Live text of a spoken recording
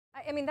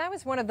I mean, that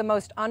was one of the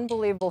most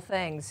unbelievable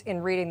things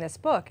in reading this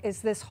book,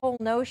 is this whole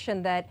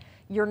notion that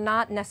you're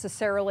not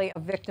necessarily a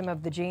victim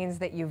of the genes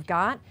that you've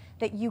got,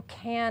 that you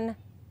can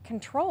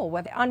control.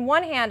 On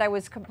one hand, I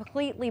was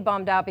completely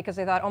bummed out because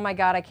I thought, oh my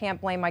God, I can't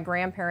blame my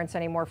grandparents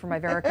anymore for my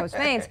varicose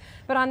veins.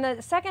 But on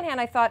the second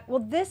hand, I thought, well,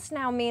 this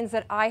now means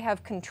that I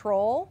have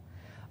control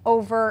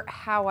over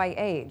how I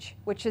age,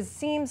 which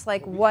seems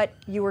like what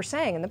you were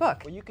saying in the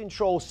book. Well, you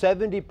control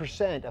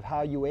 70% of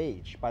how you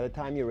age by the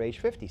time you're age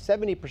 50,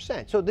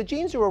 70%. So the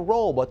genes are a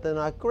role, but they're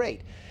not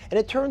great. And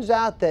it turns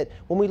out that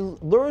when we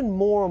learn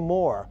more and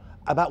more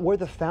about where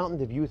the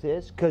fountain of youth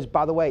is, because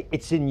by the way,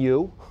 it's in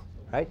you,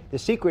 right? The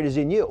secret is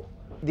in you.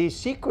 The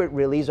secret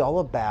really is all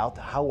about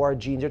how our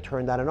genes are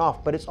turned on and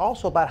off, but it's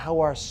also about how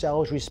our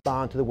cells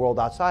respond to the world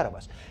outside of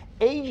us.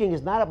 Aging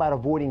is not about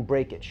avoiding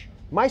breakage.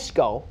 Mike's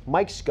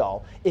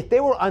skull, if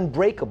they were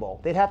unbreakable,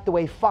 they'd have to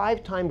weigh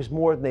 5 times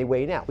more than they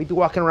weigh now. We'd be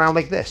walking around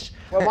like this.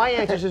 Well, my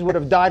ancestors would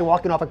have died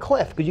walking off a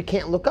cliff because you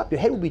can't look up. Your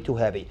head would be too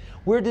heavy.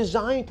 We're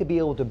designed to be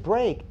able to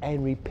break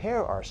and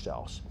repair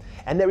ourselves.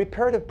 And the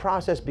reparative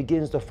process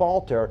begins to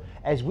falter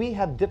as we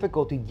have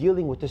difficulty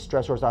dealing with the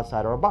stressors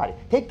outside our body.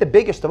 Take the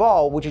biggest of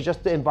all, which is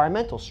just the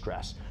environmental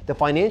stress. The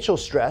financial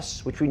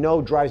stress, which we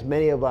know drives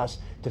many of us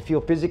to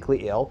feel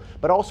physically ill,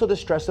 but also the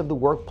stress of the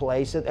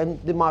workplace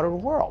and the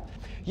modern world.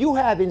 You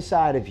have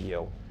inside of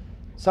you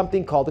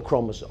something called the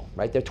chromosome,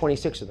 right? There are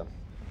 26 of them.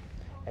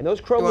 And those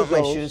chromosomes... You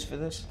want my shoes for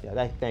this?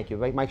 Yeah, thank you.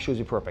 Mike's shoes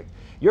are perfect.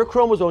 Your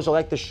chromosomes are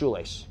like the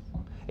shoelace.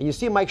 And you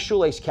see Mike's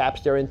shoelace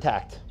caps, they're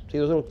intact. See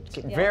those little...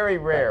 Yeah. Very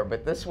rare,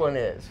 but this one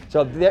is.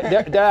 So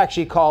they're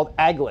actually called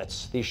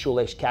aglets, these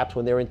shoelace caps,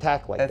 when they're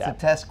intact like that. That's a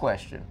test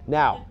question.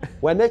 Now,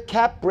 when the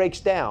cap breaks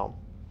down,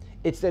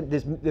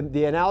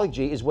 the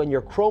analogy is when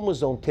your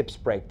chromosome tips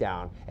break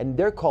down, and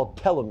they're called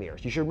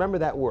telomeres. You should remember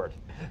that word.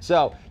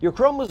 So your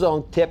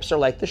chromosome tips are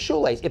like the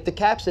shoelace. If the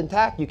cap's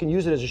intact, you can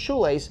use it as a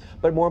shoelace,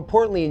 but more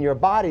importantly, in your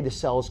body, the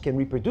cells can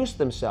reproduce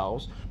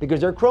themselves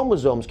because their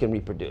chromosomes can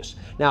reproduce.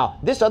 Now,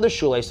 this other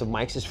shoelace of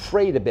Mike's is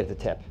frayed a bit at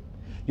the tip.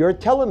 Your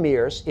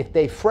telomeres, if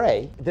they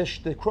fray,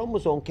 the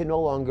chromosome can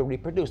no longer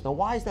reproduce. Now,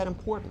 why is that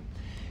important?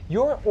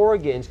 Your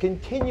organs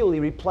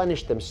continually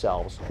replenish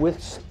themselves with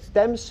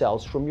stem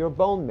cells from your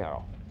bone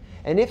marrow.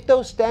 And if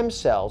those stem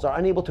cells are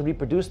unable to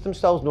reproduce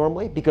themselves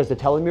normally because the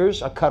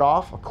telomeres are cut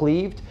off or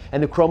cleaved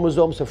and the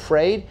chromosomes are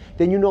frayed,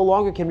 then you no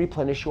longer can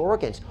replenish your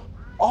organs.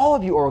 All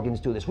of your organs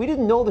do this. We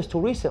didn't know this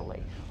till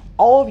recently.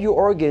 All of your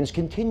organs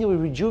continually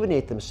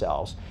rejuvenate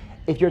themselves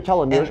if your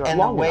telomeres are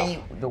long enough.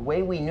 The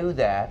way we knew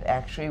that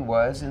actually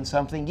was in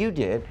something you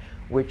did,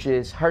 which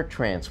is heart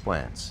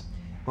transplants.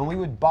 When we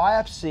would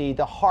biopsy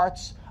the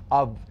hearts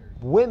of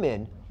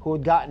women who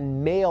had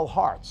gotten male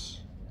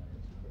hearts,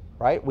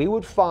 right, we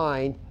would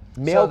find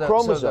male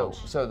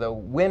chromosomes. So the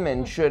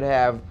women should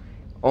have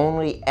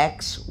only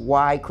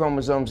XY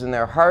chromosomes in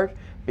their heart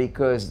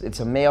because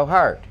it's a male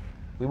heart.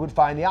 We would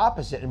find the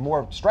opposite, and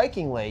more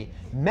strikingly,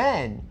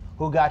 men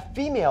who got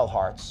female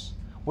hearts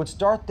would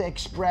start to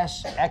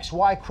express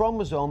XY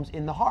chromosomes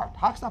in the heart.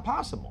 How's that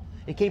possible?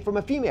 It came from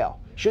a female.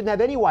 Shouldn't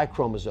have any Y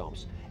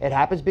chromosomes. It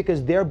happens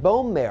because their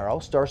bone marrow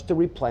starts to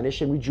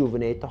replenish and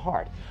rejuvenate the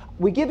heart.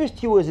 We give this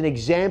to you as an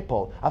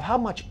example of how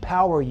much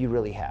power you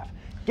really have.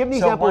 Give me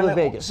an example of the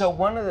vagus. So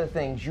one of the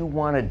things you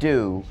want to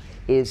do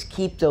is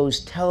keep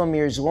those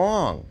telomeres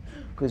long,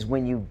 because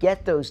when you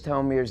get those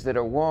telomeres that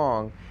are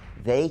long,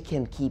 they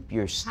can keep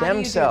your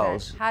stem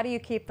cells. How do you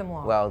keep them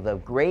long? Well, the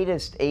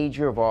greatest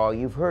ager of all,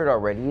 you've heard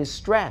already, is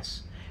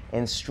stress,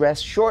 and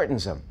stress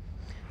shortens them.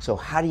 So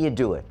how do you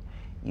do it?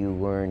 You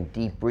learn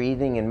deep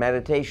breathing and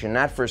meditation,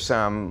 not for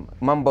some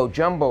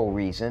mumbo-jumbo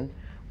reason,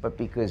 but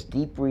because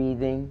deep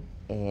breathing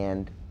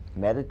and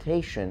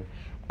meditation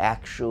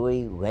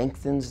actually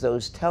lengthens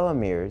those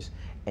telomeres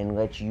and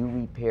lets you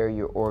repair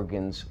your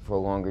organs for a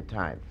longer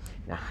time.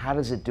 Now, how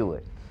does it do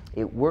it?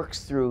 It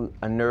works through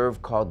a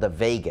nerve called the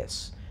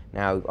vagus.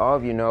 Now, all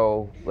of you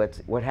know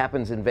what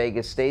happens in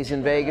Vegas stays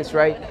in Vegas,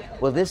 right?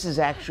 Well, this is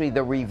actually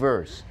the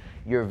reverse.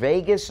 Your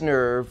vagus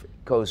nerve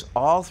goes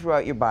all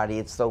throughout your body.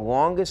 It's the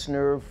longest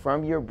nerve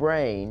from your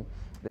brain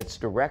that's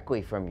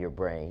directly from your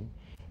brain.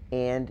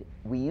 And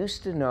we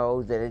used to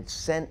know that it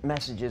sent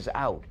messages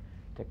out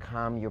to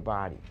calm your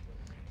body.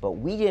 But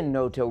we didn't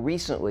know till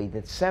recently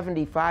that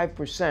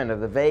 75% of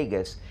the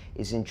vagus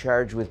is in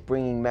charge with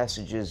bringing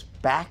messages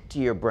back to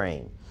your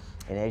brain.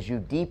 And as you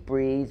deep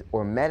breathe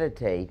or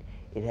meditate,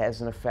 it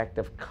has an effect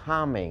of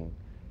calming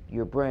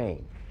your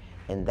brain.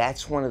 And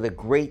that's one of the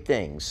great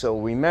things. So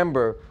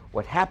remember,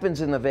 what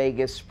happens in the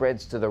vagus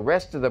spreads to the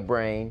rest of the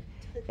brain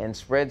and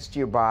spreads to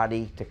your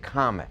body to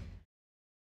calm it.